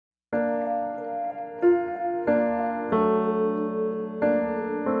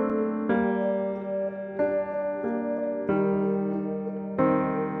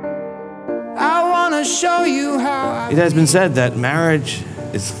show you how. It has been said that marriage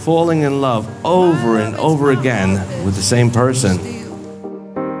is falling in love over and over again with the same person.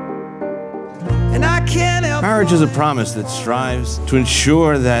 And I can't help. Marriage is a promise that strives to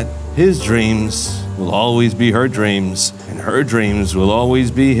ensure that his dreams will always be her dreams, and her dreams will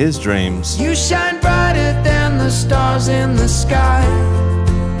always be his dreams. You shine brighter than the stars in the sky.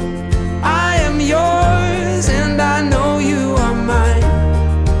 I am yours and I know you are mine.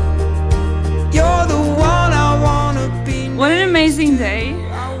 You're the one I wanna be. What an amazing day.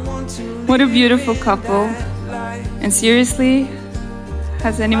 What a beautiful couple. And seriously,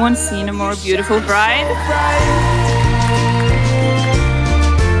 has anyone seen a more beautiful bride?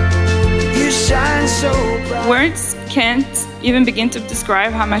 You shine so bright. Words can't even begin to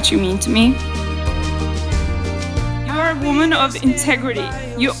describe how much you mean to me. You are a woman of integrity.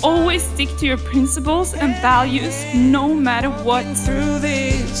 You always stick to your principles and values no matter what. Through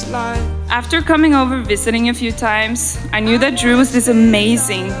this life. After coming over visiting a few times, I knew that Drew was this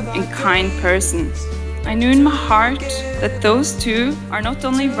amazing and kind person. I knew in my heart that those two are not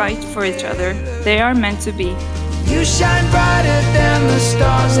only right for each other, they are meant to be. You shine brighter than the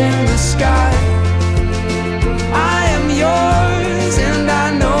stars in the sky. I am yours and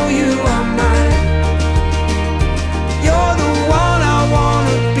I know you are mine. You're the one I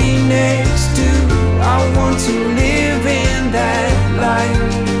wanna be next to. I want to live in that light.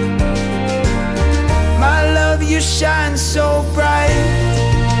 My love, you shine so bright.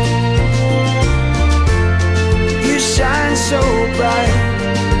 You shine so bright.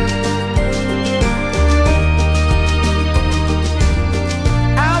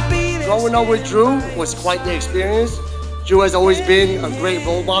 Growing up with Drew was quite the experience. Drew has always been a great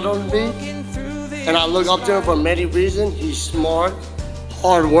role model to me, and I look up to him for many reasons. He's smart,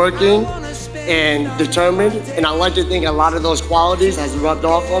 hardworking, and determined, and I like to think a lot of those qualities has rubbed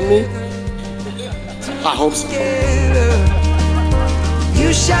off on me. I hope so.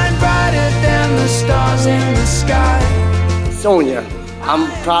 You shine brighter than the stars in the sky. Sonya, I'm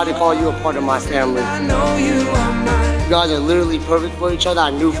proud to call you a part of my family. I know you are mine. You guys are literally perfect for each other. I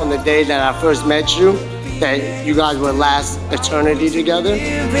knew from the day that I first met you that you guys would last eternity together.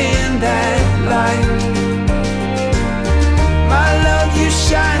 Live in that light. My love, you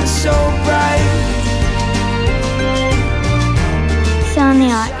shine so bright.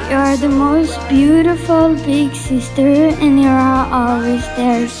 Sonya, you're the most beautiful big sister and you're always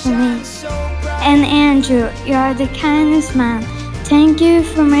there for me. And Andrew, you're the kindest man. Thank you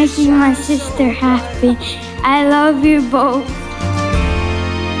for making my sister happy. I love you both.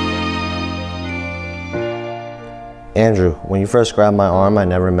 Andrew, when you first grabbed my arm, I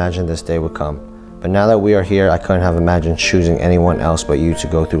never imagined this day would come. But now that we are here, I couldn't have imagined choosing anyone else but you to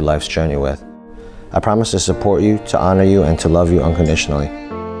go through life's journey with. I promise to support you, to honor you, and to love you unconditionally.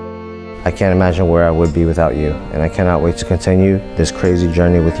 I can't imagine where I would be without you, and I cannot wait to continue this crazy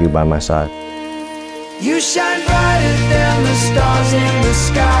journey with you by my side. You shine brighter than the stars in the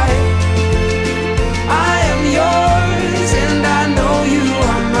sky. I am yours and I know you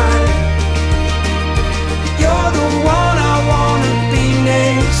are mine. You're the one I wanna be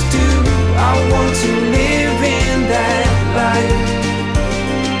next to. I want to live in that light.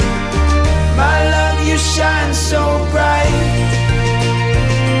 My love, you shine so bright.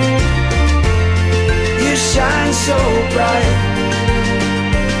 You shine so bright.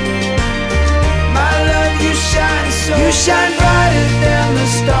 My love, you shine brighter than the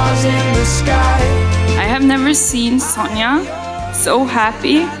stars in the sky. I have never seen Sonya so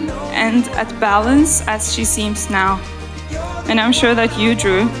happy and at balance as she seems now. And I'm sure that you,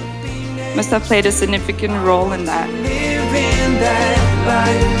 Drew, must have played a significant role in that. Live in that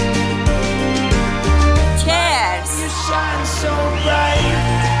light. Cheers! You shine so bright.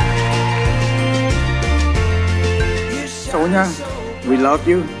 Sonya, we love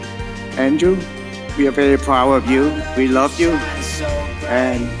you. Andrew, we are very proud of you. We love you.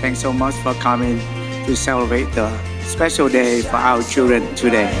 And thanks so much for coming to celebrate the special day for our children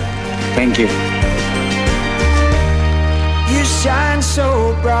today. Thank you. You shine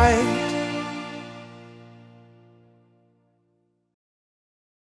so bright.